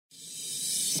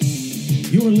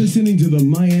You're listening to the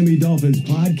Miami Dolphins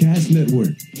Podcast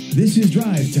Network. This is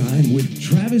Drive Time with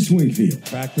Travis Wingfield.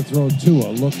 Back to throw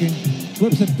Tua, looking,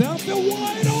 flips it downfield,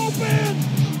 wide open!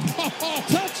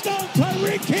 Touchdown,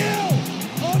 Tyreek Hill!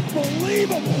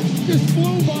 Unbelievable! Just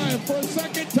flew by him for a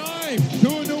second time.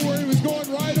 Tua knew where he was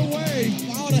going right away.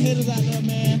 All the haters out there,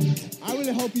 man. I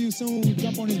really hope you soon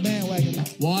jump on his bandwagon.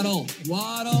 Waddle.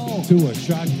 Tua,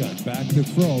 shotgun, back to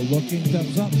throw, looking,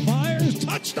 steps up, fires,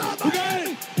 touchdown! You got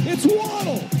it! It's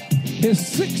Waddle! His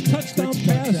sixth touchdown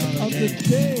pass of the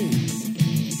day.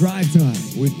 Drive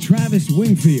Time with Travis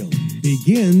Wingfield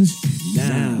begins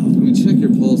now. Let me check your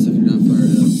pulse if you're not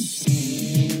fired up.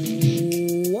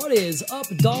 What is up,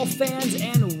 Dolph fans,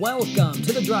 and welcome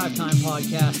to the Drive Time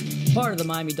Podcast, part of the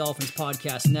Miami Dolphins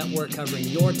Podcast Network, covering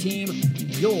your team,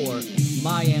 your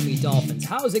Miami Dolphins.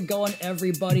 How's it going,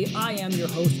 everybody? I am your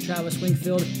host, Travis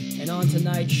Wingfield, and on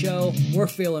tonight's show, we're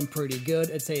feeling pretty good.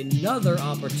 It's another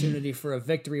opportunity for a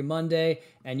Victory Monday,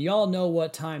 and y'all know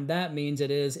what time that means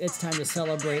it is. It's time to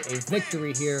celebrate a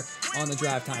victory here on the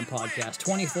Drive Time Podcast.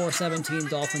 24-17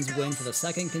 Dolphins win for the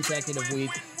second consecutive week.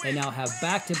 They now have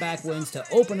back-to-back wins to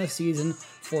open a season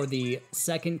for the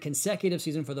second consecutive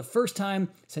season for the first time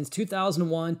since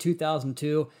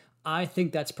 2001-2002. I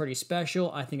think that's pretty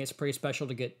special. I think it's pretty special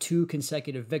to get two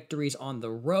consecutive victories on the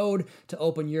road to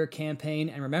open your campaign.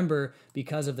 And remember,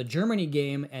 because of the Germany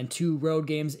game and two road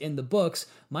games in the books,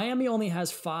 Miami only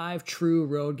has 5 true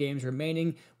road games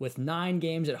remaining with 9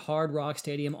 games at Hard Rock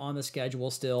Stadium on the schedule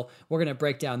still. We're going to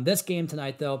break down this game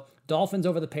tonight, though. Dolphins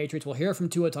over the Patriots. We'll hear from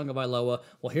Tua Tagovailoa.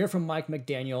 We'll hear from Mike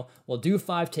McDaniel. We'll do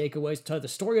 5 takeaways, tell the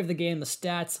story of the game, the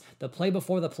stats, the play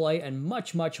before the play, and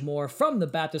much, much more from the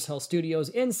Baptist Health Studios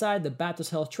inside the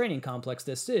Baptist Health Training Complex.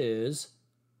 This is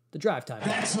the Drive Time.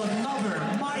 That's another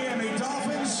Miami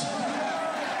Dolphins.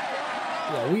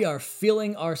 Well, we are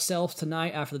feeling ourselves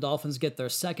tonight after the Dolphins get their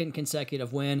second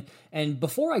consecutive win. And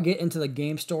before I get into the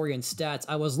game story and stats,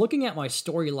 I was looking at my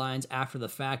storylines after the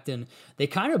fact, and they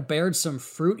kind of bared some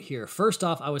fruit here. First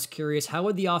off, I was curious, how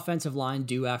would the offensive line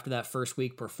do after that first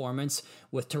week performance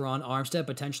with Teron Armstead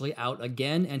potentially out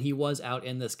again? And he was out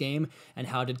in this game. And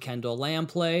how did Kendall Lamb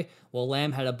play? Well,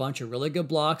 Lamb had a bunch of really good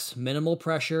blocks, minimal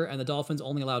pressure, and the Dolphins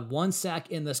only allowed 1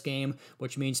 sack in this game,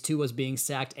 which means Tua was being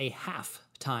sacked a half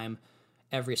time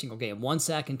every single game. 1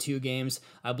 sack in 2 games.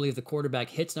 I believe the quarterback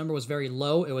hits number was very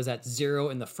low. It was at 0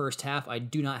 in the first half. I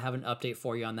do not have an update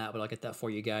for you on that, but I'll get that for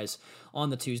you guys on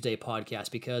the Tuesday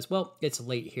podcast because, well, it's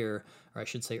late here, or I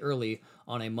should say early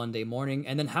on a Monday morning.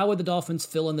 And then how would the Dolphins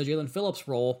fill in the Jalen Phillips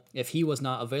role if he was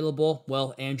not available?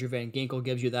 Well, Andrew Van Ginkel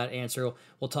gives you that answer.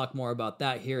 We'll talk more about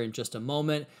that here in just a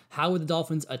moment. How would the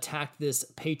Dolphins attack this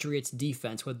Patriots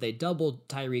defense? Would they double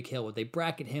Tyreek Hill? Would they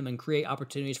bracket him and create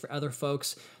opportunities for other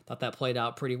folks? Thought that played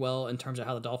out pretty well in terms of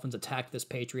how the Dolphins attacked this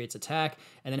Patriots attack.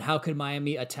 And then how could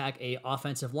Miami attack a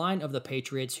offensive line of the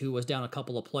Patriots who was down a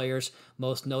couple of players,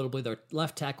 most notably their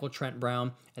left tackle Trent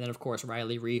Brown, and then of course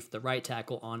Riley Reif, the right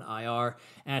tackle on IR.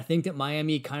 And I think that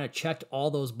Miami kind of checked all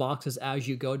those boxes as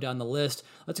you go down the list.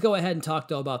 Let's go ahead and talk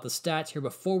though about the stats here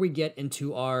before we get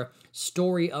into our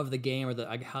story of the game, or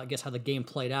I guess how the game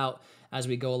played out as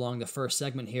we go along the first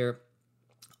segment here.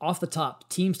 Off the top,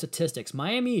 team statistics.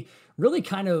 Miami really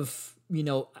kind of,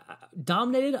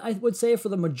 dominated, I would say, for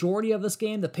the majority of this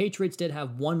game. The Patriots did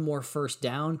have 1 more first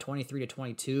down,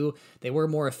 23-22. They were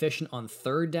more efficient on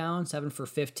third down, 7 for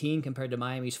 15 compared to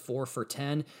Miami's 4 for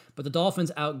 10. But the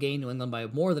Dolphins outgained New England by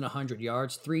more than 100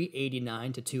 yards,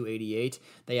 389-288.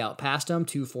 They outpassed them,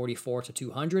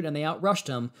 244-200, and they outrushed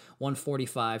them,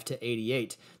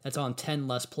 145-88. That's on 10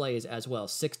 less plays as well,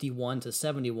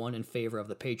 61-71 in favor of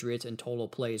the Patriots in total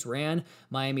plays ran.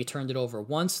 Miami turned it over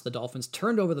once. The Dolphins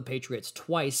turned over the Patriots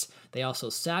twice. They also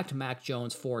sacked Mac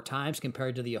Jones 4 times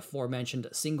compared to the aforementioned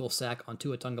single sack on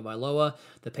Tua Tagovailoa.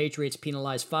 The Patriots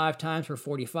penalized 5 times for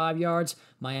 45 yards,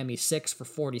 Miami 6 for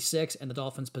 46, and the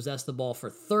Dolphins possessed the ball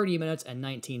for 30 minutes and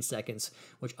 19 seconds,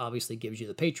 which obviously gives you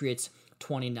the Patriots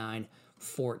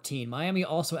 29-14. Miami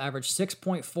also averaged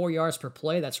 6.4 yards per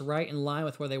play. That's right in line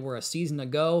with where they were a season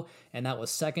ago, and that was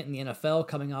second in the NFL,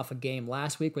 coming off a game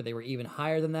last week where they were even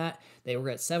higher than that. They were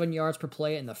at 7 yards per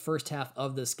play in the first half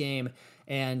of this game,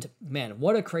 and man,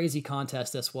 what a crazy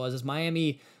contest this was, as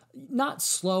Miami not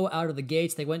slow out of the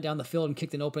gates. They went down the field and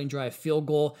kicked an opening drive field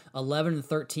goal, 11 and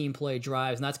 13 play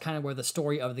drives, and that's kind of where the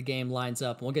story of the game lines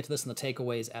up. And we'll get to this in the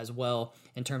takeaways as well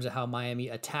in terms of how Miami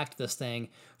attacked this thing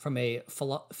from a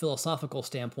philosophical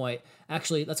standpoint.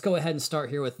 Actually, let's go ahead and start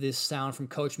here with this sound from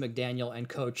Coach McDaniel and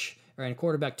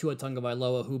quarterback Tua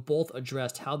Tagovailoa, who both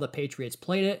addressed how the Patriots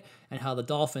played it and how the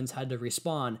Dolphins had to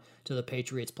respond to the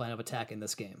Patriots' plan of attack in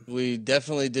this game. We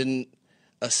definitely didn't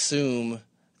assume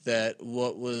that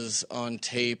what was on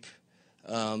tape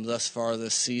thus far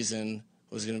this season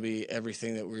was going to be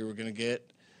everything that we were going to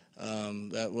get.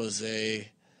 It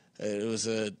was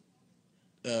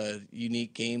a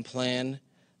unique game plan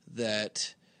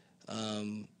that,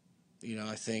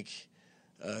 I think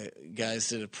guys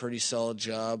did a pretty solid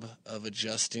job of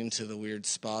adjusting to the weird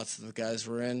spots that the guys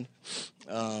were in.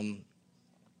 And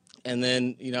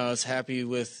then, I was happy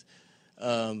with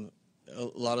a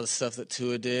lot of the stuff that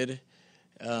Tua did,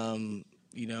 but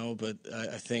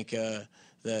I think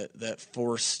that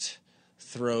forced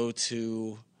throw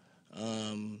to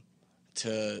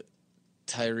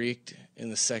Tyreek in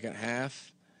the second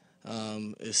half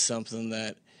is something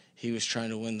that he was trying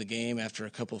to win the game after a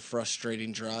couple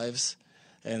frustrating drives,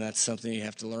 and that's something you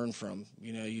have to learn from.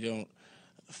 You don't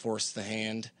force the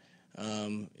hand,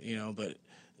 but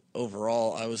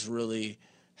overall I was really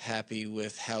happy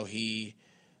with how he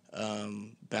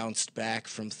bounced back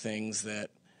from things that,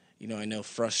 I know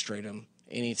frustrate him.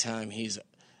 Anytime he's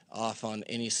off on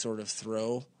any sort of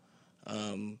throw,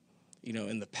 in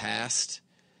the past,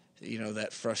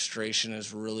 that frustration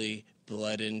has really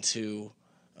bled into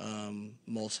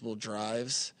multiple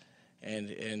drives. And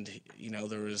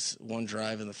there was one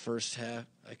drive in the first half,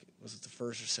 was it the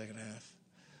first or second half,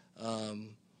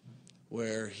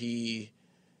 where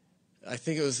I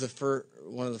think it was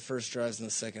one of the first drives in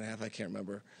the second half, I can't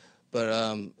remember,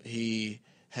 but he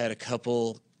had a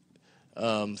couple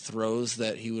throws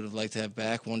that he would have liked to have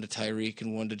back, one to Tyreek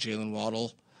and one to Jalen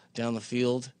Waddle down the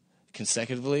field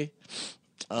consecutively.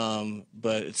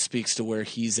 But it speaks to where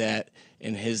he's at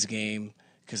in his game,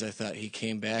 because I thought he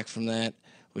came back from that.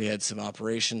 We had some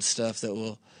operation stuff that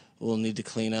we'll need to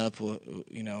clean up.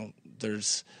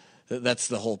 That's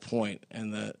the whole point.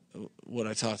 And what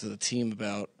I talk to the team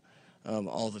about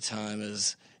all the time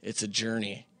is it's a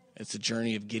journey. It's a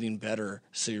journey of getting better,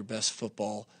 so your best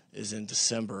football is in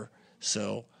December.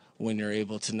 So when you're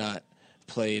able to not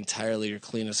play entirely your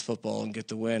cleanest football and get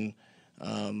the win,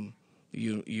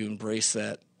 you embrace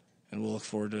that, and we'll look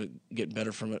forward to getting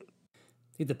better from it.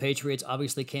 I think the Patriots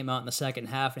obviously came out in the second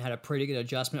half and had a pretty good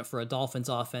adjustment for a Dolphins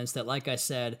offense that, like I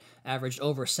said, averaged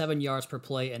over 7 yards per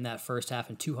play in that first half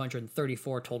and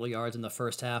 234 total yards in the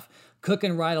first half.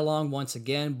 Cooking right along once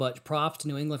again, but props to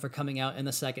New England for coming out in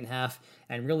the second half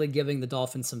and really giving the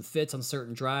Dolphins some fits on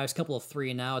certain drives, a couple of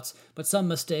 3-and-outs, but some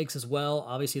mistakes as well.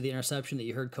 Obviously, the interception that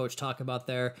you heard Coach talk about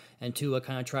there, and Tua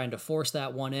kind of trying to force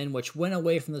that one in, which went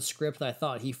away from the script that I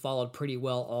thought he followed pretty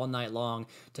well all night long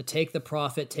to take the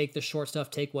profit, take the short stuff,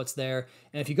 take what's there.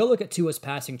 And if you go look at Tua's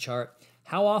passing chart,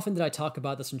 how often did I talk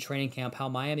about this in training camp, how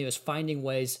Miami was finding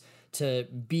ways to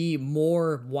be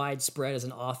more widespread as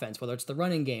an offense, whether it's the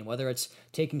running game, whether it's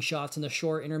taking shots in the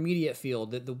short intermediate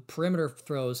field, the perimeter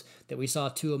throws that we saw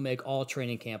Tua make all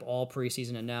training camp, all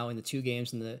preseason, and now in the 2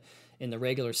 games in the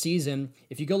regular season.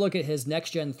 If you go look at his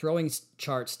next-gen throwing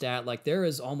chart stat, there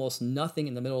is almost nothing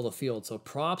in the middle of the field. So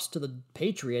props to the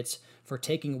Patriots for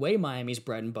taking away Miami's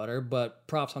bread and butter, but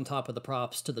props on top of the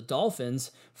props to the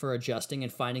Dolphins for adjusting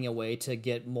and finding a way to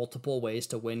get multiple ways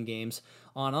to win games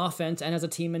on offense and as a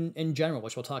team in general,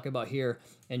 which we'll talk about here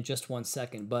in just 1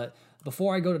 second. But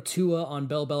before I go to Tua on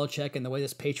Bill Belichick and the way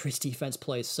this Patriots defense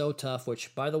plays so tough,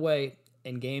 which, by the way,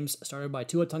 in games started by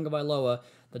Tua Tagovailoa,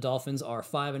 the Dolphins are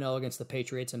 5-0 against the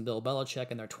Patriots and Bill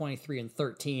Belichick, and they're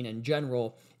 23-13 in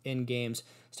general in games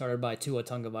started by Tua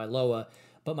Tagovailoa.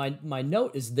 But my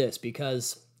note is this,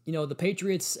 because, the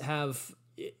Patriots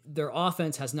their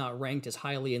offense has not ranked as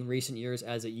highly in recent years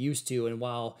as it used to, and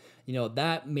while,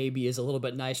 that maybe is a little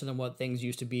bit nicer than what things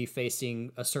used to be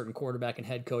facing a certain quarterback and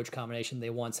head coach combination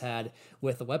they once had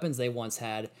with the weapons they once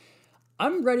had,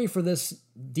 I'm ready for this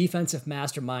defensive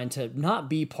mastermind to not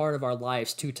be part of our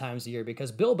lives 2 times a year,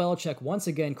 because Bill Belichick once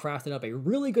again crafted up a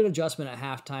really good adjustment at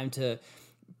halftime to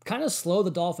kind of slow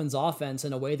the Dolphins' offense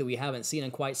in a way that we haven't seen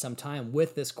in quite some time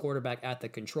with this quarterback at the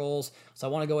controls. So I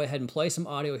want to go ahead and play some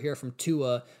audio here from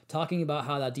Tua talking about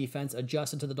how that defense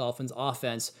adjusted to the Dolphins'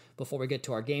 offense before we get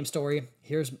to our game story.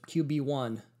 Here's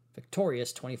QB1,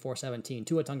 victorious 24-17,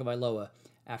 Tua Tagovailoa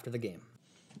after the game.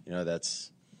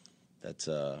 That's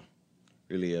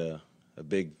really a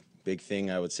big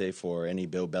thing, I would say, for any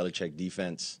Bill Belichick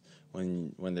defense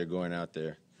when they're going out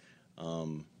there.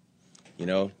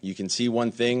 You can see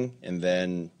one thing, and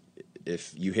then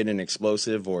if you hit an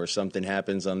explosive or something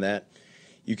happens on that,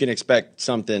 you can expect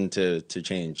something to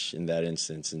change in that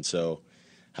instance. And so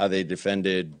how they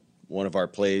defended one of our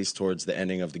plays towards the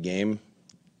ending of the game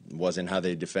wasn't how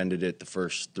they defended it the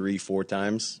first 3-4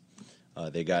 times.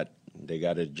 They got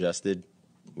adjusted.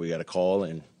 We got a call,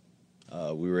 and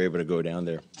we were able to go down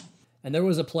there. And there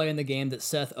was a play in the game that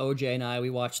Seth, OJ, and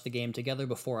we watched the game together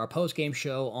before our post-game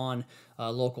show on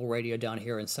local radio down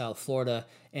here in South Florida.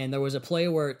 And there was a play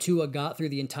where Tua got through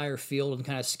the entire field and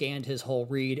kind of scanned his whole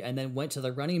read and then went to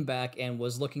the running back and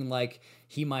was looking like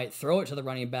he might throw it to the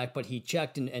running back, but he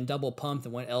checked and double pumped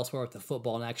and went elsewhere with the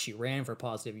football and actually ran for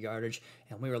positive yardage.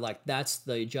 And we were like, that's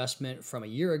the adjustment from a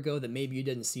year ago that maybe you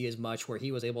didn't see as much, where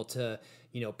he was able to,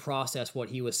 process what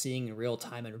he was seeing in real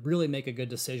time and really make a good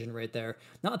decision right there.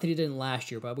 Not that he didn't last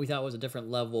year, but we thought it was a different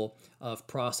level of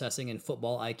processing and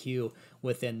football IQ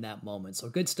within that moment. So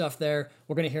good stuff there.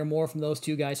 We're going to hear more from those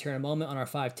two guys here in a moment on our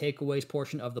 5 takeaways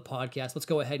portion of the podcast. Let's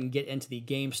go ahead and get into the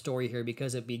game story here,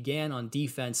 because it began on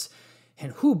defense.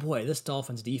 And boy, this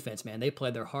Dolphins defense, man, they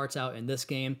played their hearts out in this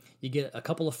game. You get a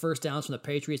couple of first downs from the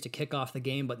Patriots to kick off the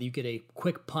game, but you get a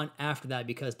quick punt after that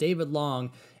because David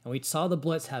Long, and we saw the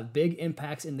blitz have big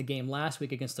impacts in the game last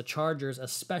week against the Chargers,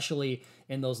 especially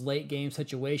in those late game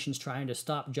situations, trying to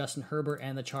stop Justin Herbert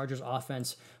and the Chargers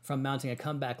offense from mounting a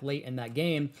comeback late in that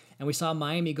game. And we saw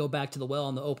Miami go back to the well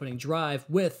on the opening drive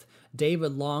with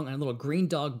David Long and a little green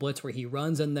dog blitz where he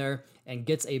runs in there and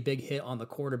gets a big hit on the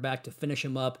quarterback to finish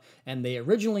him up. And they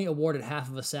originally awarded half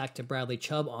of a sack to Bradley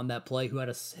Chubb on that play, who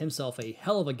had himself a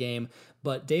hell of a game.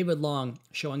 But David Long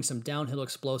showing some downhill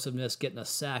explosiveness, getting a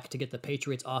sack to get the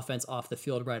Patriots offense off the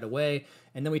field right away.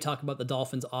 And then we talk about the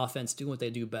Dolphins offense doing what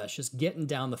they do best, just getting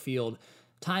down the field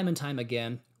time and time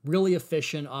again. Really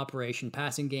efficient operation,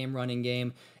 passing game, running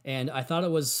game. And I thought it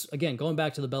was, again, going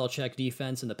back to the Belichick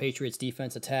defense and the Patriots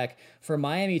defense attack, for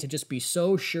Miami to just be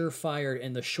so surefire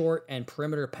in the short and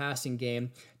perimeter passing game,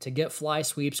 to get fly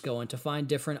sweeps going, to find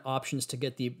different options to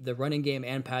get the running game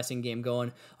and passing game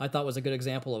going, I thought was a good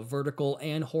example of vertical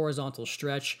and horizontal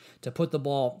stretch to put the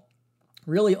ball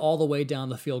really all the way down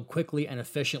the field quickly and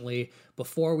efficiently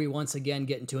before we once again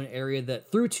get into an area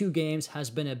that through 2 games has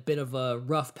been a bit of a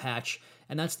rough patch,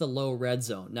 and that's the low red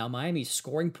zone. Now, Miami's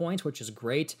scoring points, which is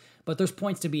great, but there's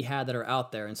points to be had that are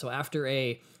out there. And so after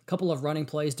a couple of running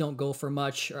plays don't go for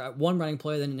much, or one running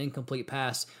play, then an incomplete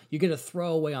pass, you get a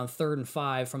throwaway on 3rd and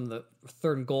 5 from the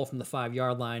 3rd and goal from the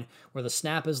 5-yard line, where the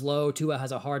snap is low. Tua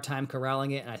has a hard time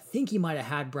corralling it, and I think he might have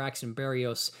had Braxton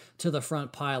Berrios to the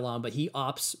front pylon, but he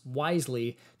opts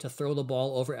wisely to throw the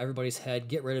ball over everybody's head,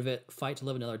 get rid of it, fight to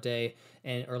live another day,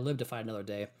 or live to fight another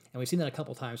day. And we've seen that a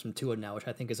couple times from Tua now, which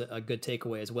I think is a good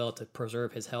takeaway as well, to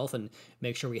preserve his health and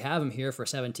make sure we have him here for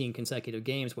 17 consecutive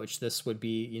games, which this would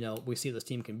be, we see this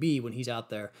team can be when he's out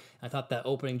there. I thought that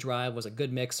opening drive was a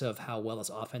good mix of how well this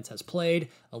offense has played,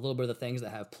 a little bit of the things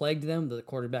that have plagued them, the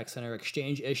quarterback center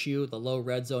exchange issue, the low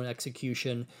red zone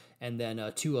execution, and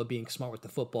then Tua being smart with the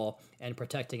football and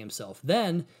protecting himself.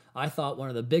 Then I thought one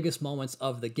of the biggest moments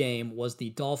of the game was the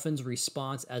Dolphins'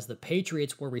 response as the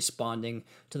Patriots were responding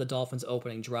to the Dolphins'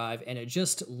 opening drive, and it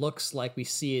just looks like we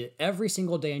see it every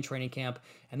single day in training camp,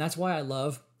 and that's why I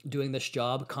love doing this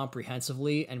job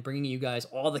comprehensively and bringing you guys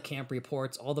all the camp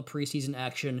reports, all the preseason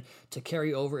action to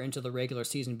carry over into the regular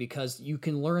season, because you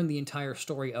can learn the entire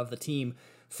story of the team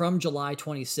from July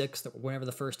 26th, whenever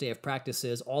the first day of practice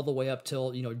is, all the way up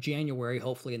till, January,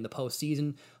 hopefully in the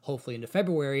postseason, hopefully into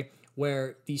February,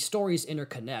 where these stories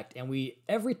interconnect. And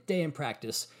every day in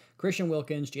practice, Christian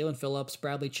Wilkins, Jalen Phillips,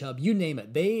 Bradley Chubb, you name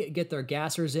it, they get their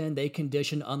gassers in, they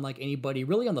condition unlike anybody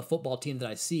really on the football team that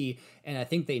I see, and I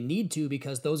think they need to,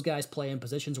 because those guys play in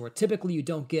positions where typically you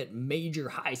don't get major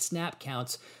high snap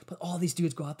counts, but all these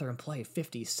dudes go out there and play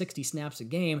 50, 60 snaps a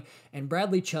game, and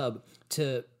Bradley Chubb,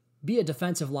 to be a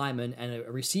defensive lineman and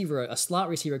a receiver, a slot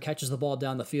receiver, catches the ball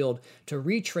down the field, to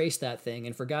retrace that thing,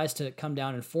 and for guys to come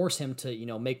down and force him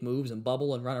to, make moves and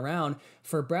bubble and run around,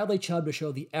 for Bradley Chubb to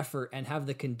show the effort and have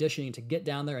the conditioning to get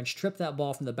down there and strip that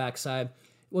ball from the backside,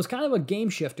 was kind of a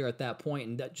game shifter at that point,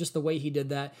 and just the way he did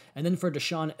that. And then for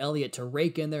Deshaun Elliott to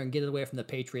rake in there and get it away from the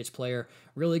Patriots player,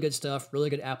 really good stuff, really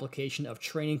good application of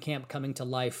training camp coming to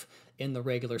life in the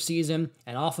regular season.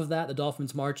 And off of that, the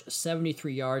Dolphins march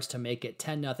 73 yards to make it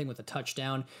 10-0 with a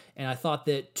touchdown. And I thought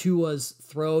that Tua's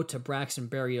throw to Braxton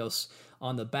Berrios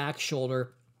on the back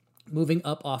shoulder, moving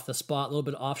up off the spot, a little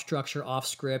bit off structure, off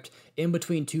script, in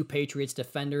between 2 Patriots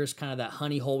defenders, kind of that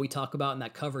honey hole we talk about in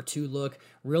that cover 2 look,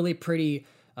 really pretty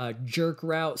jerk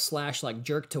route /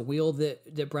 jerk to wheel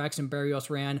that Braxton Berrios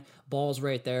ran. Ball's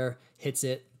right there, hits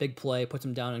it, big play, puts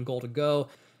him down and goal to go.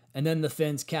 And then the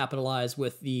Fins capitalize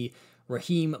with the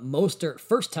Raheem Mostert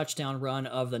first touchdown run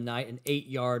of the night, an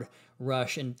 8-yard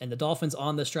rush. And the Dolphins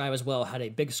on this drive as well had a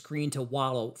big screen to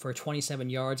Waddle for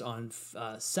 27 yards on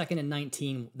 2nd and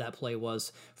 19, that play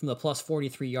was, from the plus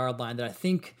 43-yard line, that I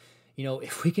think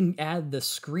if we can add the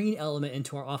screen element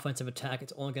into our offensive attack,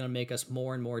 it's only going to make us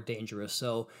more and more dangerous.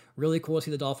 So really cool to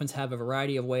see the Dolphins have a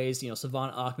variety of ways.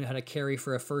 Savon Ahmed had a carry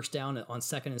for a first down on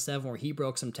 2nd and 7 where he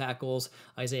broke some tackles.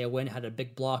 Isaiah Wynn had a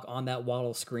big block on that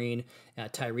Waddle screen.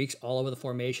 Tyreek's all over the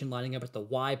formation, lining up at the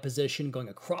Y position, going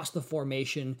across the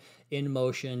formation in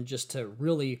motion just to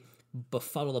really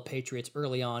befuddle the Patriots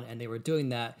early on, and they were doing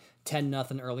that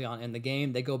 10-0 early on in the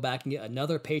game. They go back and get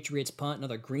another Patriots punt,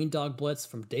 another green dog blitz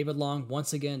from David Long.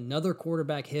 Once again, another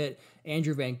quarterback hit.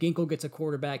 Andrew Van Ginkel gets a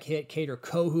quarterback hit. Kader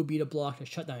Kohu beat a block to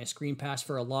shut down a screen pass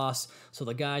for a loss. So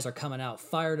the guys are coming out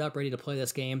fired up, ready to play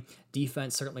this game.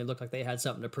 Defense certainly looked like they had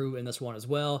something to prove in this one as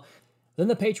well. Then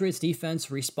the Patriots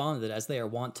defense responded as they are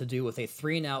wont to do with a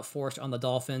 3-and-out forced on the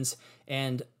Dolphins,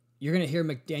 and you're going to hear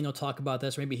McDaniel talk about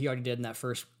this. Maybe he already did in that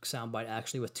first soundbite,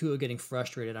 actually, with Tua getting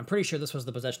frustrated. I'm pretty sure this was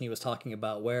the possession he was talking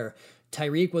about, where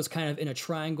Tyreek was kind of in a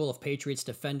triangle of Patriots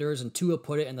defenders, and Tua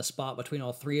put it in the spot between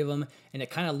all three of them, and it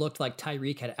kind of looked like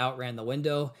Tyreek had outran the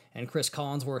window, and Chris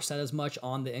Collinsworth said as much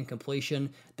on the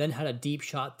incompletion, then had a deep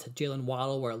shot to Jalen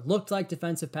Waddle where it looked like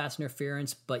defensive pass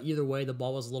interference, but either way, the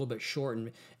ball was a little bit short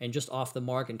and just off the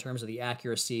mark in terms of the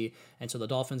accuracy, and so the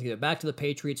Dolphins give it back to the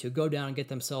Patriots, who go down and get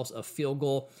themselves a field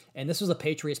goal. And this was a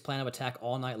Patriots plan of attack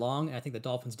all night long, and I think the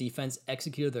Dolphins defense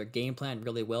executed their game plan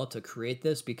really well to create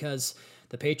this, because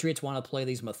the Patriots want to play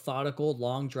these methodical,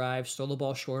 long drives, throw the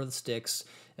ball short of the sticks.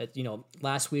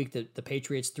 Last week, the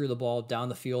Patriots threw the ball down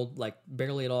the field like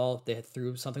barely at all. They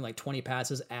threw something like 20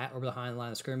 passes at or behind the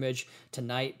line of scrimmage.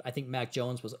 Tonight, I think Mac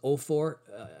Jones was 0-4.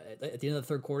 At the end of the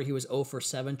third quarter, he was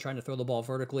 0-for-7 trying to throw the ball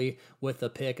vertically with a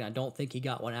pick, and I don't think he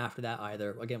got one after that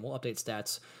either. Again, we'll update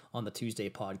stats on the Tuesday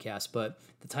podcast, but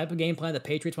the type of game plan the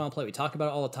Patriots want to play, we talk about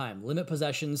it all the time. Limit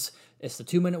possessions. It's the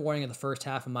 2-minute warning of the first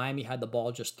half, and Miami had the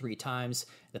ball just 3 times.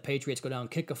 The Patriots go down,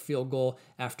 kick a field goal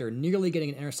after nearly getting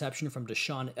an interception from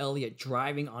Deshaun Elliott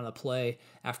driving on a play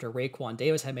after Raekwon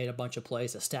Davis had made a bunch of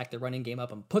plays to stack the running game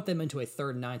up and put them into a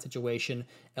 3rd and 9 situation.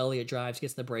 Elliott drives,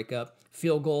 gets the breakup,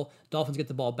 field goal. Dolphins get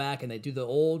the ball back, and they do the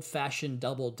old-fashioned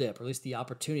double dip, or at least the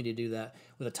opportunity to do that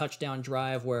with a touchdown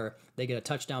drive where they get a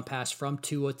touchdown pass from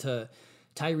Tua to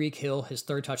Tyreek Hill, his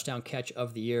 3rd touchdown catch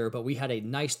of the year. But we had a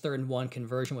nice 3rd and 1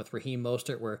 conversion with Raheem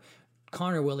Mostert where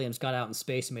Connor Williams got out in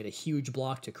space and made a huge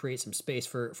block to create some space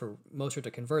for Mostert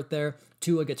to convert there.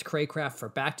 Tua gets Craycraft for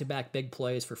back-to-back big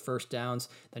plays for first downs.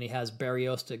 Then he has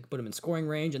Barrios to put him in scoring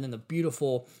range, and then the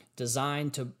beautiful design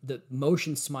to the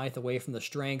motion Smythe away from the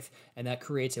strength, and that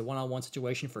creates a one-on-one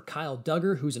situation for Kyle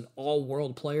Duggar, who's an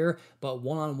all-world player, but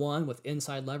one-on-one with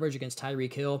inside leverage against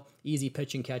Tyreek Hill. Easy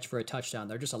pitch and catch for a touchdown.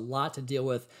 There's just a lot to deal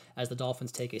with as the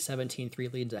Dolphins take a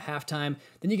 17-3 lead into halftime.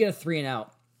 Then you get a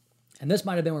 3-and-out. And this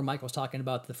might have been where Mike was talking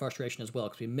about the frustration as well,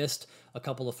 because we missed a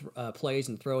couple of plays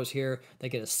and throws here. They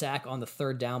get a sack on the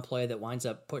 3rd down play that winds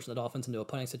up pushing the Dolphins into a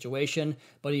punting situation,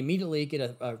 but immediately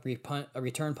get a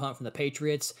return punt from the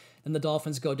Patriots. Then the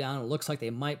Dolphins go down. It looks like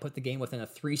they might put the game within a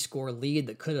 3-score lead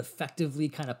that could effectively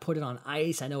kind of put it on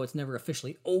ice. I know it's never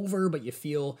officially over, but you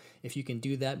feel if you can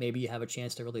do that, maybe you have a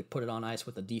chance to really put it on ice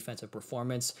with a defensive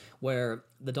performance where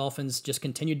the Dolphins just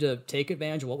continued to take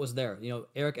advantage of what was there.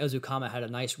 Eric Ezukama had a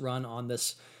nice run on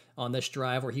this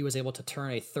drive where he was able to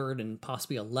turn a 3rd and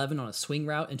possibly 11 on a swing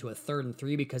route into a 3rd and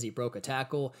 3 because he broke a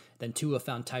tackle. Then Tua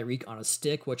found Tyreek on a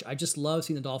stick, which I just love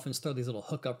seeing the Dolphins throw these little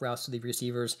hookup routes to the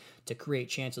receivers to create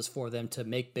chances for them to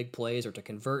make big plays or to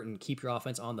convert and keep your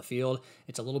offense on the field.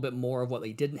 It's a little bit more of what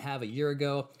they didn't have a year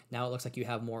ago. Now it looks like you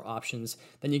have more options.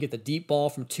 Then you get the deep ball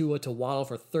from Tua to Waddle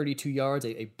for 32 yards,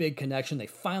 a big connection. They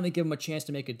finally give him a chance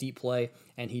to make a deep play,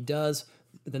 and he does.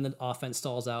 But then the offense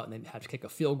stalls out and they have to kick a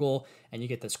field goal, and you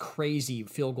get this crazy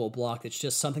field goal block that's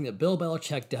just something that Bill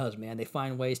Belichick does, man. They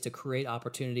find ways to create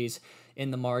opportunities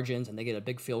in the margins, and they get a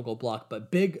big field goal block.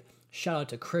 But big shout out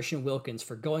to Christian Wilkins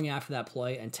for going after that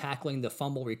play and tackling the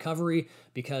fumble recovery,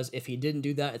 because if he didn't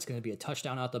do that, it's going to be a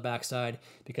touchdown out the backside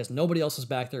because nobody else was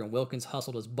back there, and Wilkins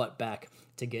hustled his butt back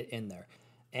to get in there.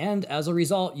 And as a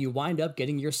result, you wind up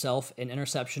getting yourself an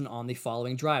interception on the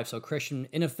following drive. So Christian,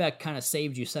 in effect, kind of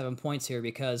saved you 7 points here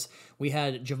because we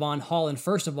had Javon Holland,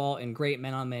 first of all, in great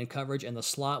man-on-man coverage in the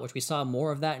slot, which we saw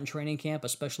more of that in training camp,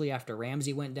 especially after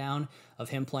Ramsey went down, of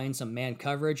him playing some man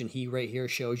coverage, and he right here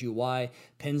shows you why.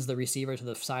 Pins the receiver to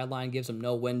the sideline, gives him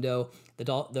no window.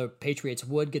 The Patriots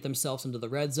would get themselves into the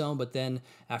red zone, but then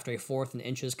after a 4th and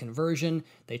inches conversion,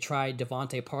 they tried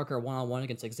Devontae Parker one-on-one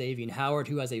against Xavier Howard,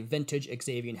 who has a vintage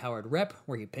Xavier Howard rep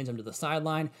where he pins him to the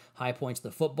sideline, high points the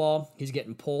football. He's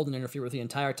getting pulled and interfered with the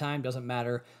entire time, doesn't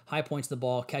matter. High points the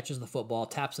ball, catches the football,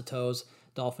 taps the toes,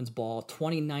 Dolphins ball,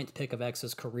 29th pick of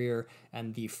X's career,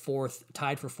 and the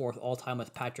tied for fourth all-time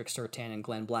with Patrick Surtain and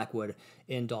Glenn Blackwood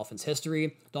in Dolphins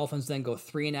history. Dolphins then go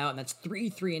 3-and-out, and that's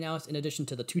 3-and-outs in addition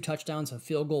to the 2 touchdowns and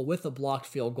field goal with a blocked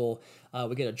field goal.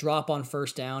 We get a drop on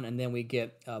first down, and then we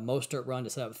get a Mostert run to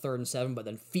set up 3rd and 7, but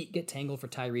then feet get tangled for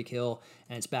Tyreek Hill,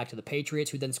 and it's back to the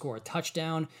Patriots, who then score a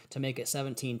touchdown to make it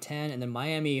 17-10, and then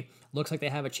Miami looks like they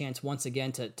have a chance once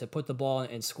again to put the ball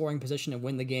in scoring position and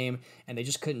win the game, and they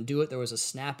just couldn't do it. There was a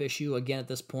snap issue again at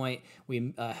this point.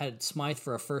 We had Smythe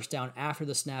for a first down after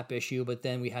the snap issue, but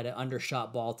then we had an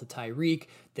undershot ball to Tyreek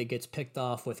that gets picked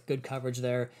off with good coverage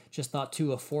there. Just thought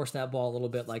Tua forced that ball a little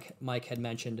bit, like Mike had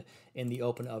mentioned in the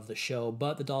open of the show,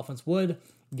 but the Dolphins would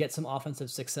get some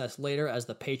offensive success later as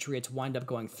the Patriots wind up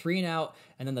going 3-and-out,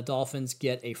 and then the Dolphins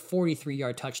get a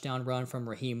 43-yard touchdown run from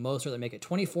Raheem Mostert that make it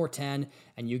 24-10,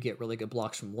 and you get really good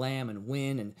blocks from Lamb and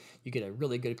Wynn, and you get a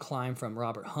really good climb from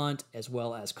Robert Hunt as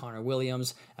well as Connor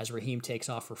Williams as Raheem takes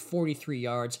off for 43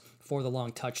 yards for the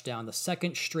long touchdown. The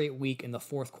second straight week in the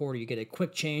fourth quarter, you get a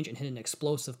quick change and hit an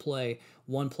explosive play,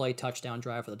 1-play touchdown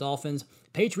drive for the Dolphins.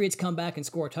 Patriots come back and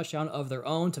score a touchdown of their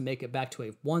own to make it back to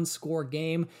a 1-score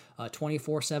game,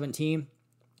 24-17.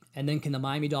 And then can the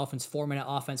Miami Dolphins 4-minute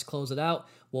offense close it out?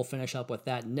 We'll finish up with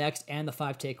that next and the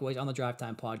 5 takeaways on the Drive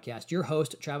Time podcast. Your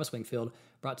host, Travis Wingfield,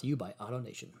 brought to you by Auto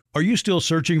Nation. Are you still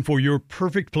searching for your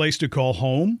perfect place to call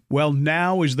home? Well,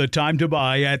 now is the time to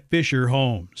buy at Fisher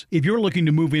Homes. If you're looking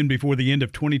to move in before the end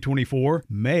of 2024,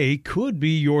 May could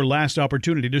be your last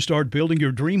opportunity to start building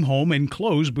your dream home and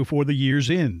close before the year's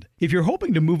end. If you're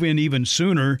hoping to move in even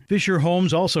sooner, Fisher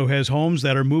Homes also has homes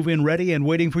that are move-in ready and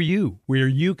waiting for you, where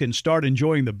you can start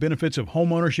enjoying the benefits of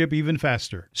homeownership even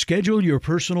faster. Schedule your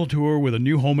personal tour with a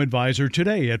new home advisor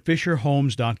today at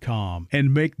FisherHomes.com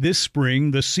and make this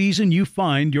spring the season you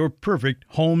find your perfect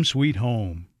home sweet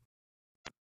home.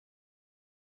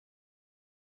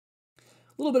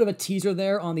 A little bit of a teaser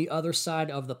there on the other side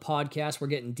of the podcast. We're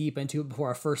getting deep into it before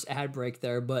our first ad break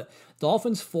there, but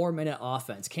Dolphins 4-minute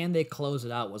offense. Can they close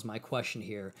it out was my question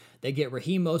here. They get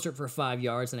Raheem Mostert for 5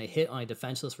 yards and a hit on a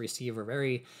defenseless receiver.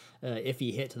 Very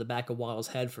iffy hit to the back of Waddle's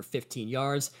head for 15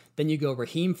 yards. Then you go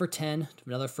Raheem for 10,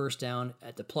 another first down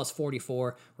at the plus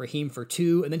 44, Raheem for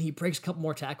 2, and then he breaks a couple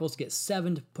more tackles to get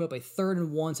 7 to put up a 3rd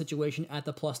and 1 situation at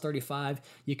the plus 35.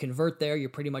 You convert there, you're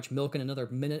pretty much milking another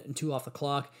minute and 2 off the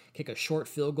clock, kick a short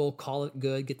field goal, call it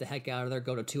good, get the heck out of there,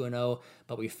 go to 2-0.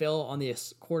 But we fail on the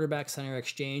quarterback center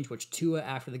exchange, which Tua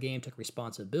after the game took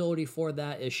responsibility for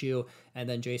that issue, and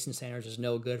then Jason Sanders is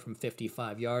no good from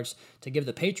 55 yards to give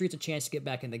the Patriots a chance to get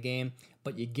back in the game.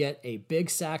 But you get a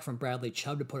big sack from Bradley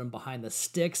Chubb to put him behind the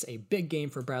sticks. A big game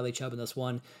for Bradley Chubb in this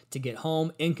one to get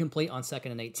home. Incomplete on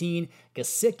 2nd and 18.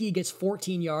 Gesicki gets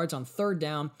 14 yards on 3rd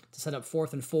down to set up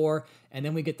 4th and 4. And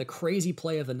then we get the crazy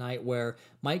play of the night where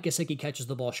Mike Gesicki catches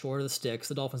the ball short of the sticks.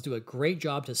 The Dolphins do a great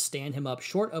job to stand him up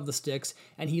short of the sticks,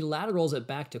 and he laterals it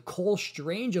back to Cole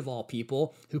Strange, of all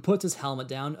people, who puts his helmet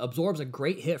down, absorbs a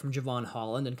great hit from Javon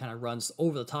Holland, and kind of runs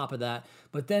over the top of that.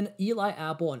 But then Eli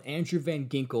Apple and Andrew Van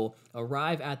Ginkel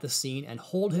arrive at the scene and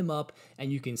hold him up, and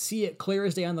you can see it clear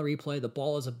as day on the replay. The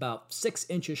ball is about 6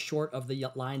 inches short of the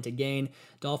line to gain.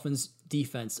 Dolphins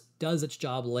defense does its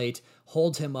job late,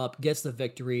 holds him up, gets the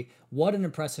victory. What an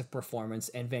impressive performance,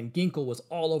 and Van Ginkel was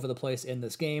all over the place in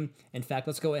this game. In fact,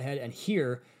 let's go ahead and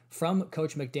hear from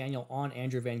Coach McDaniel on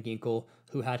Andrew Van Ginkel,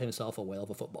 who had himself a whale of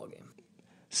a football game.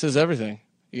 Says everything,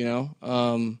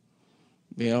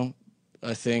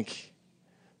 I think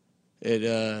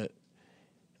it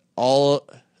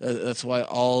that's why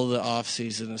all the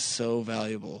offseason is so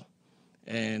valuable.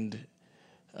 And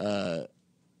Van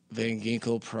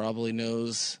Ginkel probably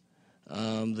knows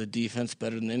the defense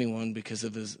better than anyone because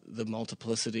of the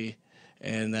multiplicity,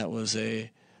 and that was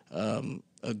a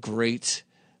great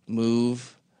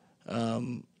move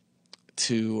to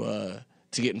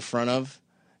get in front of,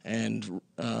 and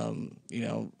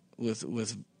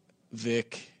with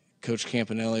Vic, Coach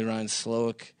Campanelli, Ryan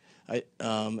Slowick,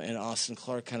 and Austin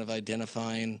Clark kind of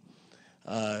identifying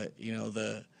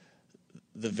the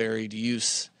varied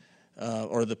use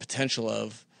or the potential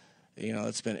of.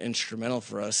 It's been instrumental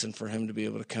for us, and for him to be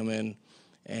able to come in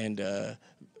and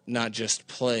not just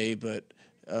play, but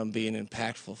be an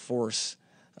impactful force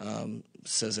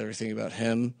says everything about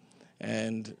him,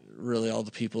 and really all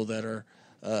the people that are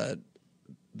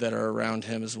around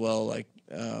him as well. Like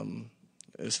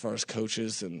as far as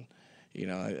coaches, and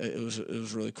it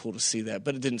was really cool to see that.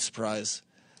 But it didn't surprise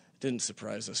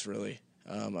us really.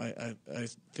 I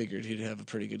figured he'd have a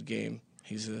pretty good game.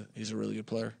 He's a really good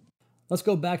player. Let's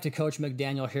go back to Coach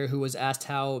McDaniel here, who was asked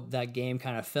how that game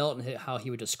kind of felt and how he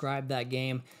would describe that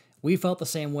game. We felt the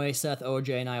same way, Seth,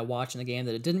 OJ, and I watching the game,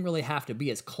 that it didn't really have to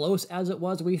be as close as it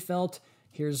was, we felt.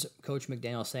 Here's Coach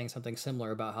McDaniel saying something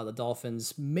similar about how the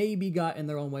Dolphins maybe got in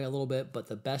their own way a little bit, but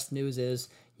the best news is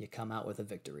you come out with a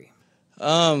victory.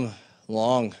 Long.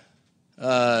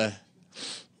 No,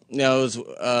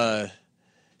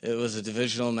 it was a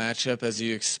divisional matchup, as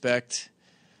you expect,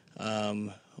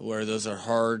 where those are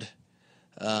hard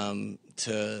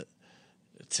to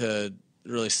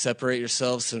really separate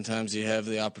yourselves. Sometimes you have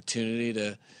the opportunity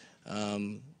to,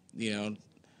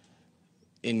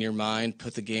 in your mind,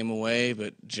 put the game away,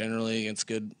 but generally against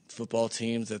good football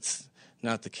teams, that's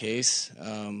not the case.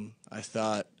 I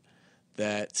thought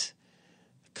that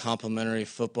complementary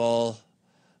football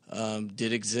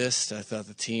did exist. I thought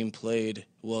the team played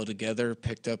well together,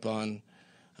 picked up on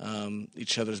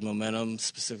each other's momentum,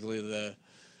 specifically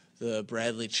the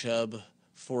Bradley Chubb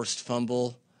forced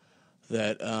fumble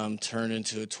that turned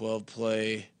into a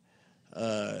 12-play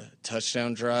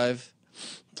touchdown drive,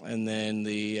 and then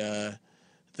the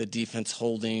defense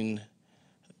holding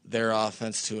their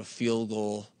offense to a field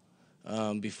goal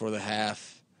before the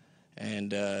half,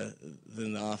 and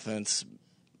then the offense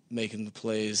making the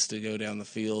plays to go down the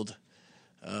field.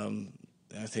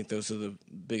 I think those are the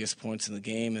biggest points in the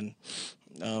game, and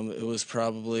it was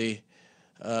probably,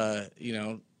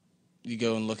 you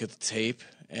go and look at the tape,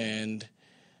 and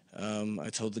I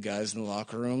told the guys in the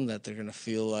locker room that they're going to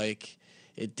feel like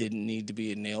it didn't need to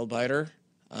be a nail-biter,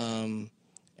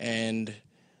 and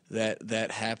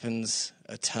that happens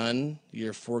a ton.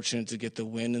 You're fortunate to get the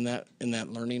win in that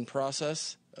learning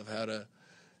process of how to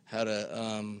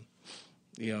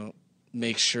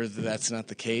make sure that that's not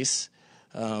the case.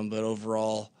 But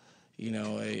overall,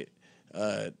 a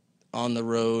on the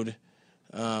road,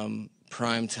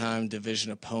 primetime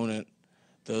division opponent,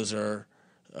 those are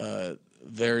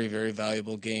very, very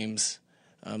valuable games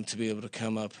to be able to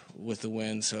come up with the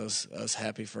win. So I was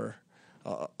happy for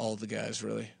all the guys,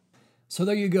 really. So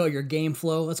there you go, your game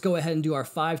flow. Let's go ahead and do our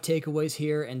 5 takeaways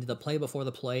here and do the play before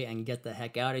the play and get the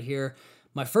heck out of here.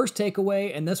 My first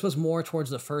takeaway, and this was more towards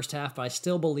the first half, but I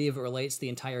still believe it relates to the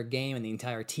entire game and the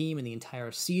entire team and the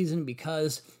entire season,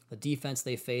 because the defense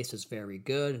they faced is very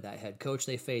good, that head coach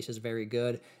they faced is very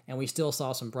good, and we still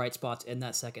saw some bright spots in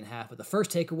that second half. But the first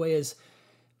takeaway is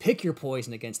pick your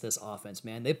poison against this offense,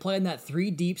 man. They played in that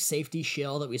 3-deep safety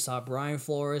shell that we saw Brian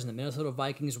Flores and the Minnesota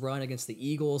Vikings run against the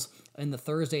Eagles in the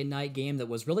Thursday night game that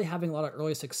was really having a lot of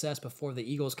early success before the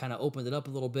Eagles kind of opened it up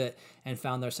a little bit and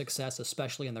found their success,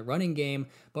 especially in the running game.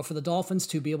 But for the Dolphins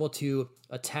to be able to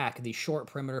attack the short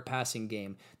perimeter passing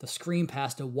game, the screen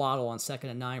pass to Waddle on 2nd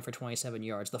and 9 for 27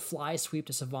 yards, the fly sweep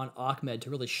to Savon Ahmed to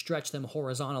really stretch them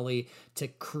horizontally, to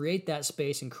create that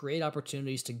space and create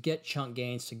opportunities to get chunk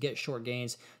gains, to get short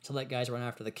gains, to let guys run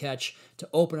after the catch, to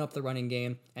open up the running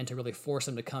game, and to really force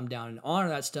them to come down and honor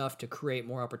that stuff to create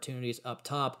more opportunities up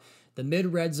top. The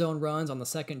mid-red zone runs on the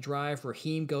second drive,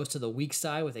 Raheem goes to the weak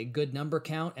side with a good number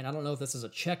count, and I don't know if this is a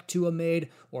check Tua made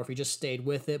or if he just stayed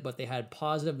with it, but they had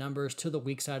positive numbers to the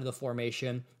weak side of the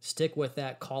formation. Stick with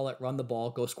that, call it, run the ball,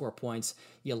 go score points.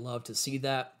 You love to see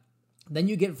that. Then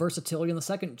you get versatility on the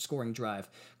second scoring drive.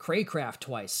 Craycraft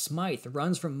twice, Smythe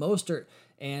runs from Mostert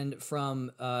and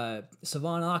from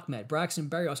Savon Ahmed, Braxton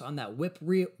Berrios on that whip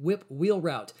wheel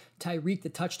route, Tyreek the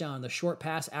touchdown on the short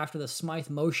pass after the Smythe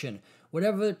motion.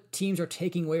 Whatever teams are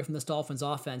taking away from this Dolphins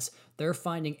offense, they're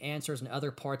finding answers in other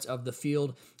parts of the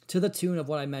field, to the tune of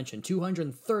what I mentioned,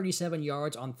 237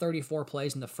 yards on 34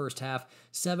 plays in the first half,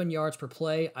 7 yards per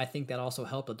play. I think that also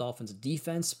helped the Dolphins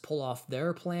defense pull off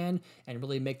their plan and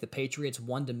really make the Patriots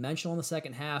one-dimensional in the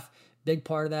second half. Big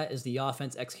part of that is the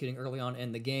offense executing early on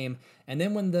in the game. And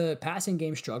then when the passing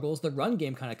game struggles, the run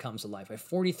game kind of comes to life. A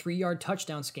 43-yard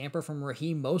touchdown scamper from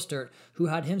Raheem Mostert, who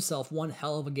had himself one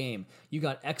hell of a game. You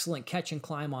got excellent catch and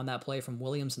climb on that play from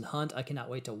Williams and Hunt. I cannot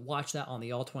wait to watch that on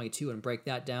the All-22 and break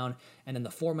that down. And then the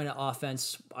 4-minute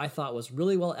offense, I thought, was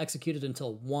really well executed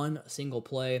until one single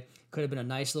play. Could have been a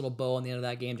nice little bow on the end of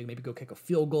that game to maybe go kick a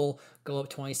field goal, go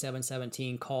up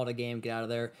 27-17, call it a game, get out of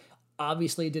there.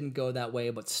 Obviously, it didn't go that way,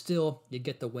 but still, you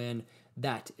get the win.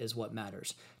 That is what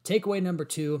matters. Takeaway number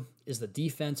 2 is the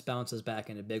defense bounces back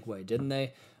in a big way, didn't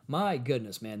they? My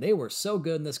goodness, man. They were so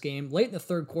good in this game. Late in the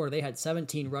third quarter, they had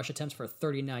 17 rush attempts for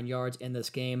 39 yards in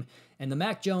this game. And the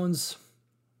Mac Jones,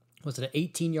 was it an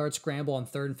 18-yard scramble on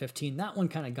 3rd and 15? That one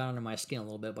kind of got under my skin a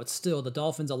little bit, but still, the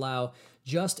Dolphins allow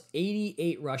just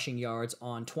 88 rushing yards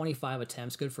on 25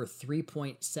 attempts, good for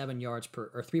 3.7 yards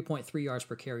per, or 3.3 yards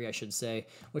per carry, I should say,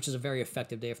 which is a very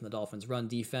effective day from the Dolphins' run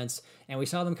defense. And we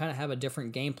saw them kind of have a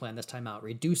different game plan this time out,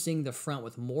 reducing the front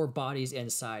with more bodies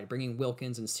inside, bringing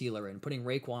Wilkins and Sealer in, putting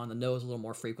Raekwon on the nose a little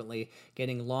more frequently,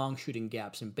 getting long shooting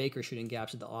gaps and Baker shooting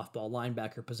gaps at the off-ball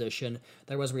linebacker position.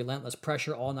 There was relentless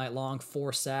pressure all night long,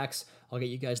 4 sacks. I'll get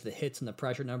you guys the hits and the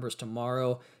pressure numbers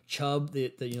tomorrow. Chubb,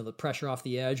 the pressure off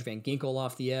the edge, Van Ginkel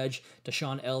off the edge,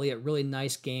 Deshaun Elliott, really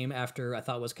nice game after I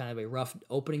thought was kind of a rough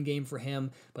opening game for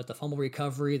him, but the fumble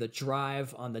recovery, the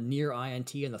drive on the near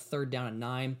INT and the 3rd down and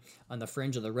 9 on the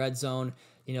fringe of the red zone.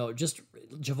 Just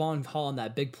Javon Hall on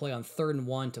that big play on 3rd and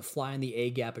 1 to fly in the A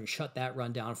gap and shut that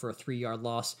run down for a 3-yard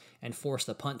loss and force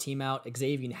the punt team out.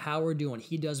 Xavier Howard doing what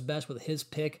he does best with his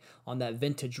pick on that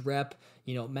vintage rep.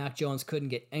 Mac Jones couldn't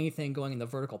get anything going in the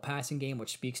vertical passing game,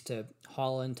 which speaks to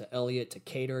Holland, to Elliott, to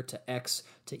Cater, to X,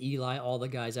 to Eli, all the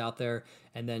guys out there.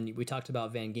 And then we talked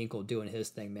about Van Ginkel doing his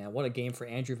thing, man. What a game for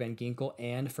Andrew Van Ginkel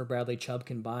and for Bradley Chubb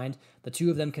combined. The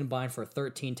two of them combined for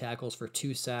 13 tackles for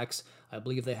 2 sacks. I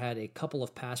believe they had a couple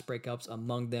of pass breakups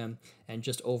among them, and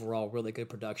just overall really good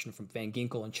production from Van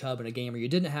Ginkel and Chubb in a game where you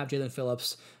didn't have Jalen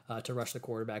Phillips to rush the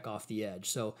quarterback off the edge.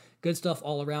 So good stuff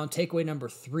all around. Takeaway number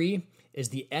 3 is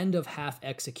the end of half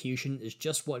execution is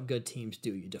just what good teams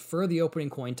do. You defer the opening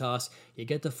coin toss, you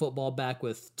get the football back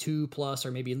with 2+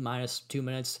 or maybe minus 2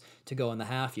 minutes to go in the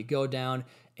half, you go down,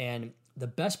 and the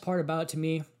best part about it to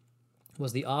me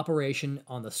was the operation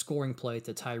on the scoring play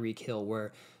to Tyreek Hill,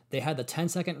 where they had the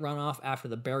 10-second runoff after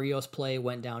the Berrios play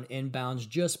went down inbounds,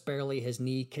 just barely. His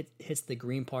knee hits the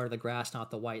green part of the grass, not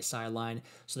the white sideline.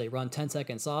 So they run 10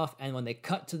 seconds off, and when they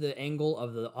cut to the angle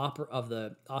of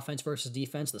the offense versus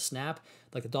defense, the snap,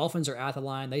 like the Dolphins are at the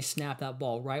line, they snap that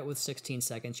ball right with 16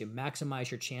 seconds. You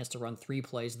maximize your chance to run 3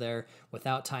 plays there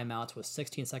without timeouts with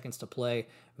 16 seconds to play.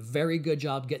 Very good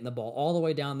job getting the ball all the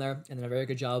way down there, and then a very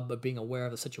good job of being aware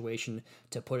of the situation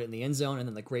to put it in the end zone, and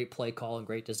then the great play call and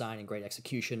great design and great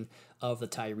execution of the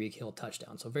Tyreek Hill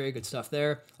touchdown. So very good stuff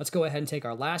there. Let's go ahead and take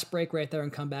our last break right there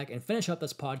and come back and finish up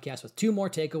this podcast with 2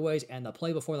 more takeaways and the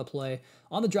play before the play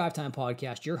on the Drive Time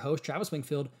Podcast. Your host, Travis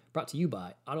Wingfield, brought to you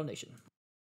by Auto Nation.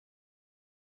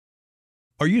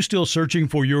 Are you still searching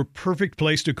for your perfect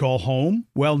place to call home?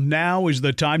 Well, now is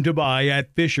the time to buy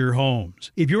at Fisher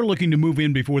Homes. If you're looking to move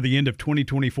in before the end of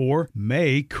 2024,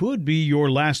 May could be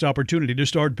your last opportunity to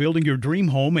start building your dream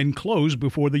home and close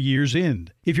before the year's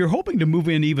end. If you're hoping to move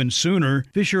in even sooner,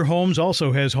 Fisher Homes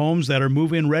also has homes that are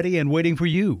move-in ready and waiting for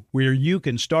you, where you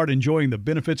can start enjoying the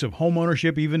benefits of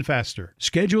homeownership even faster.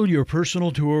 Schedule your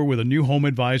personal tour with a new home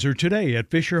advisor today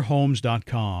at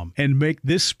FisherHomes.com and make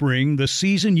this spring the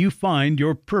season you find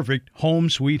your perfect home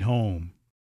sweet home.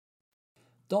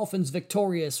 Dolphins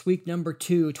victorious week number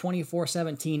 2,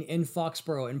 24-17 in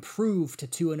Foxborough, improved to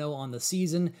 2-0 on the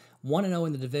season, 1-0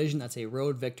 in the division. That's a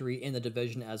road victory in the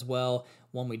division as well,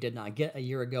 one we did not get a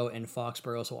year ago in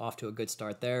Foxborough, so off to a good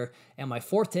start there. And my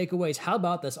 4th takeaway is, how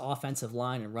about this offensive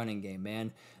line and running game,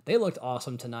 man? They looked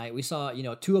awesome tonight. We saw,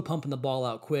 Tua pumping the ball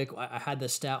out quick. I had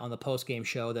this stat on the post-game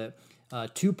show that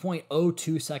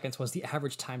 2.02 seconds was the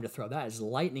average time to throw. That is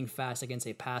lightning fast against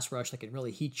a pass rush that can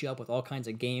really heat you up with all kinds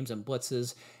of games and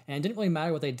blitzes. And it didn't really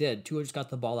matter what they did. Tua just got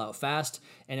the ball out fast,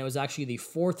 and it was actually the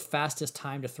 4th fastest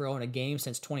time to throw in a game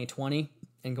since 2020.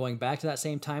 And going back to that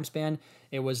same time span,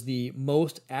 it was the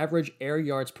most average air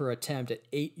yards per attempt at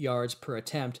 8 yards per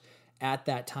attempt at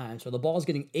that time. So the ball is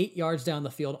getting 8 yards down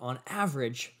the field on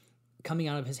average, coming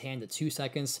out of his hand at 2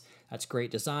 seconds. That's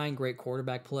great design, great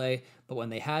quarterback play. But when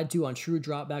they had to on true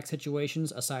dropback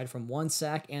situations, aside from 1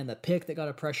 sack and the pick that got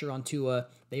a pressure on Tua,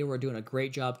 they were doing a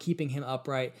great job keeping him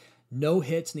upright. No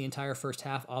hits in the entire first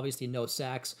half, obviously no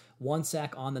sacks, 1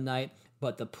 sack on the night.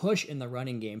 But the push in the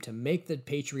running game to make the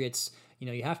Patriots,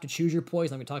 you have to choose your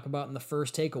poison, like we talked about in the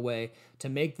first takeaway, to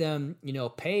make them,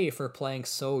 pay for playing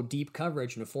so deep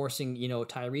coverage and forcing,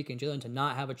 Tyreek and Jalen to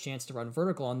not have a chance to run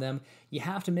vertical on them. You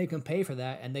have to make them pay for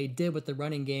that, and they did with the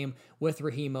running game, with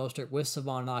Raheem Mostert, with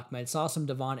Savon Ahmed. Saw some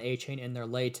Devon Achane in there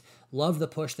late. Love the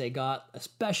push they got,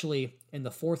 especially in the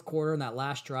 4th quarter in that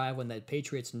last drive when the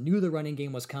Patriots knew the running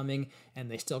game was coming, and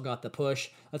they still got the push.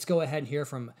 Let's go ahead and hear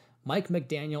from Mike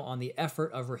McDaniel on the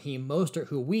effort of Raheem Mostert,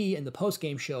 who we in the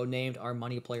postgame show named our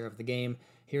money player of the game.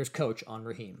 Here's Coach on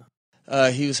Raheem.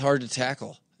 He was hard to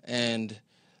tackle, and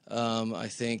I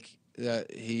think that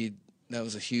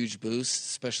was a huge boost,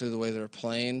 especially the way they were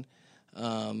playing.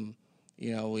 We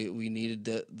needed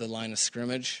the line of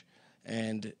scrimmage,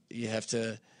 and you have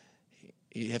to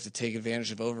take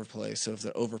advantage of overplay. So if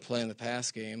they're overplaying the pass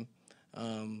game,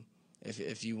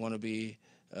 if you want to be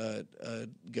a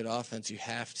good offense, you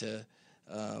have to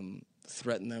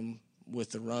threaten them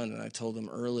with the run. And I told them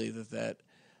early that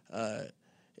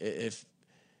if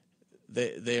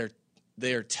they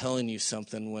are telling you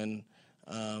something when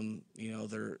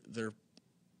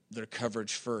their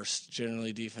coverage first.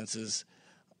 Generally, defenses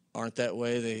aren't that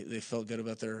way. They felt good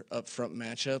about their upfront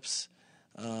matchups,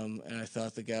 and I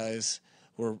thought the guys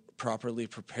were properly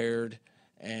prepared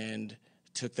and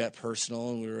took that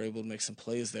personal, and we were able to make some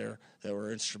plays there that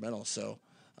were instrumental. So,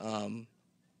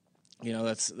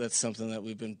 that's something that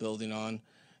we've been building on,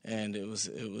 and that's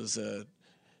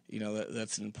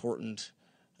an important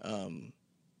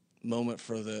moment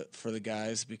for the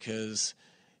guys because,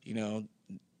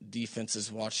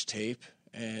 defenses watch tape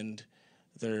and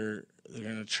they're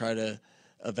going to try to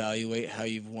evaluate how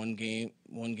you've won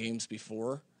games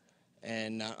before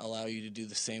and not allow you to do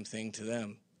the same thing to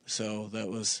them. So that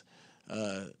was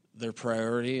their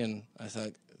priority, and I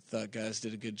thought guys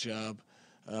did a good job.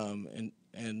 And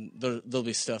there'll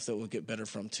be stuff that we'll get better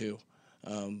from too.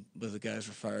 But the guys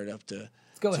were fired up to.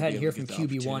 Let's go ahead and hear from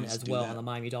QB1 as well on the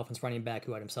Miami Dolphins running back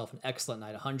who had himself an excellent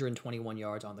night, 121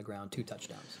 yards on the ground, 2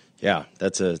 touchdowns. Yeah,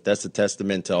 that's a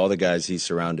testament to all the guys he's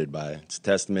surrounded by. It's a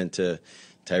testament to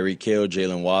Tyreek Hill,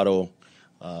 Jalen Waddle,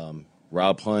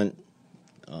 Rob Hunt,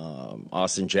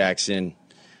 Austin Jackson.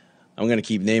 I'm going to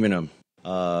keep naming them.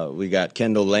 We got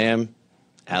Kendall Lamb,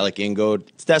 Alec Ingold.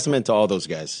 It's a testament to all those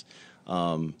guys.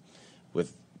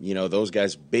 With those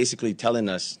guys basically telling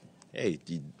us, hey,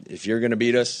 if you're going to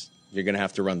beat us, you're going to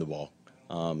have to run the ball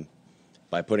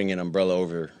by putting an umbrella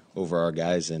over our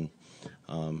guys. And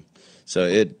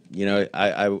so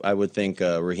I would think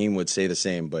Raheem would say the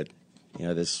same, but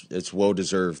it's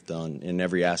well-deserved in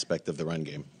every aspect of the run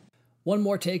game. One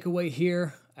more takeaway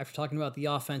here after talking about the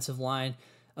offensive line.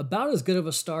 About as good of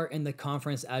a start in the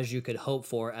conference as you could hope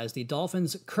for, as the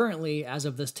Dolphins currently, as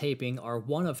of this taping, are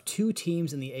one of 2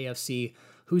 teams in the AFC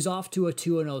who's off to a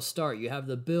 2-0 start. You have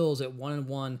the Bills at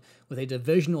 1-1 with a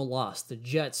divisional loss. The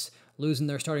Jets, losing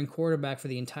their starting quarterback for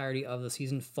the entirety of the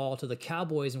season, fall to the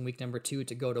Cowboys in week number 2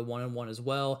 to go to 1-1 as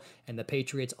well. And the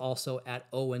Patriots also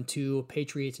at 0-2.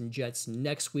 Patriots and Jets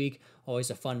next week.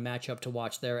 Always a fun matchup to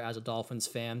watch there as a Dolphins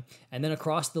fan. And then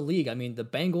across the league, the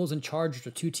Bengals and Chargers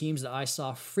are 2 teams that I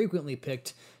saw frequently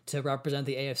picked to represent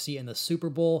the AFC in the Super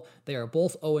Bowl. They are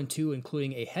both 0-2,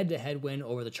 including a head-to-head win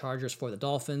over the Chargers for the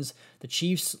Dolphins. The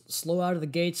Chiefs, slow out of the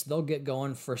gates, they'll get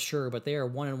going for sure, but they are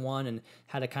 1-1 and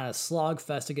had a kind of slog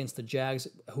fest against the Jags,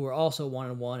 who are also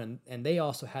 1-1, and they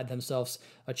also had themselves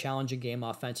a challenging game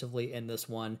offensively in this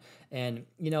one. And,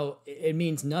 it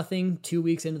means nothing 2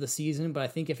 weeks into the season, but I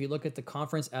think if you look at the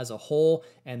conference as a whole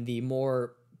and the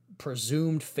more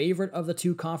presumed favorite of the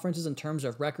 2 conferences in terms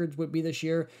of records would be this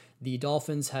year, the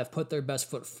Dolphins have put their best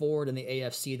foot forward in the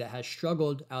AFC that has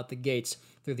struggled out the gates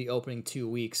through the opening 2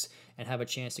 weeks and have a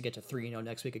chance to get to 3-0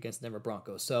 next week against the Denver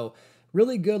Broncos. So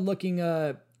really good looking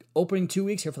opening 2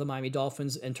 weeks here for the Miami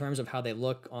Dolphins in terms of how they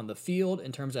look on the field,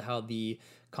 in terms of how the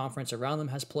conference around them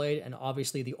has played, and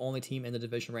obviously the only team in the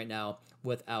division right now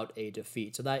without a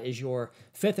defeat. So that is your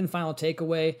 5th and final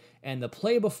takeaway, and the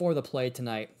play before the play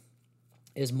tonight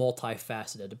is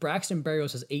multifaceted. Braxton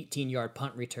Berrios' 18-yard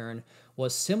punt return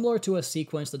was similar to a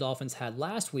sequence the Dolphins had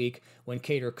last week when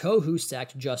Kader Kohou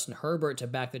sacked Justin Herbert to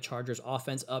back the Chargers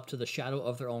offense up to the shadow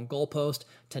of their own goalpost.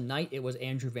 Tonight, it was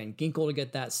Andrew Van Ginkel to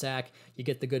get that sack. You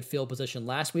get the good field position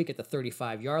last week at the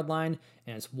 35-yard line,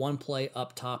 and it's one play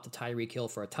up top to Tyreek Hill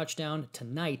for a touchdown.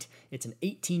 Tonight, it's an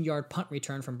 18-yard punt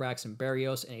return from Braxton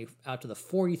Berrios and out to the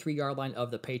 43-yard line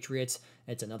of the Patriots.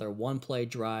 It's another one-play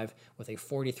drive with a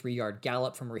 43-yard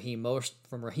gallop from Raheem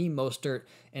Mostert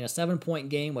in a 7-point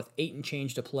game with 8 and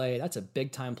change to play. That's a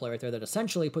big-time play right there that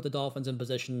essentially put the Dolphins in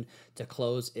position to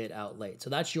close it out late. So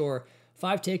that's your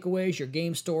 5 takeaways, your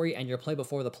game story, and your play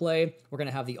before the play. We're going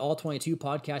to have the All 22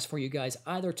 podcast for you guys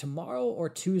either tomorrow or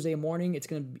Tuesday morning. It's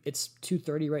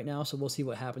 2:30 right now, so we'll see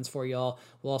what happens for y'all.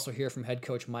 We'll also hear from head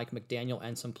coach Mike McDaniel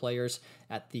and some players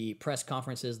at the press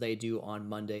conferences they do on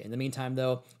Monday. In the meantime,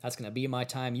 though, that's going to be my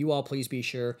time. You all please be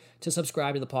sure to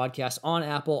subscribe to the podcast on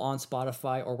Apple, on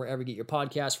Spotify, or wherever you get your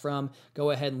podcast from.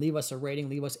 Go ahead and leave us a rating,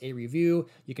 leave us a review.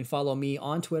 You can follow me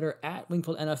on Twitter at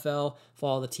Wingfield NFL.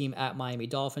 Follow the team at Miami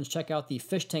Dolphins. Check out the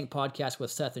Fish Tank podcast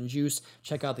with Seth and Juice.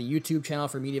 Check out the YouTube channel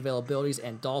for media availabilities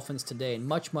and Dolphins Today and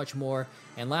much, much more.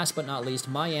 And last but not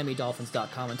least,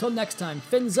 MiamiDolphins.com. Until next time,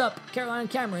 fins up, Caroline and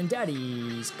Cameron,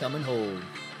 Daddy's coming home.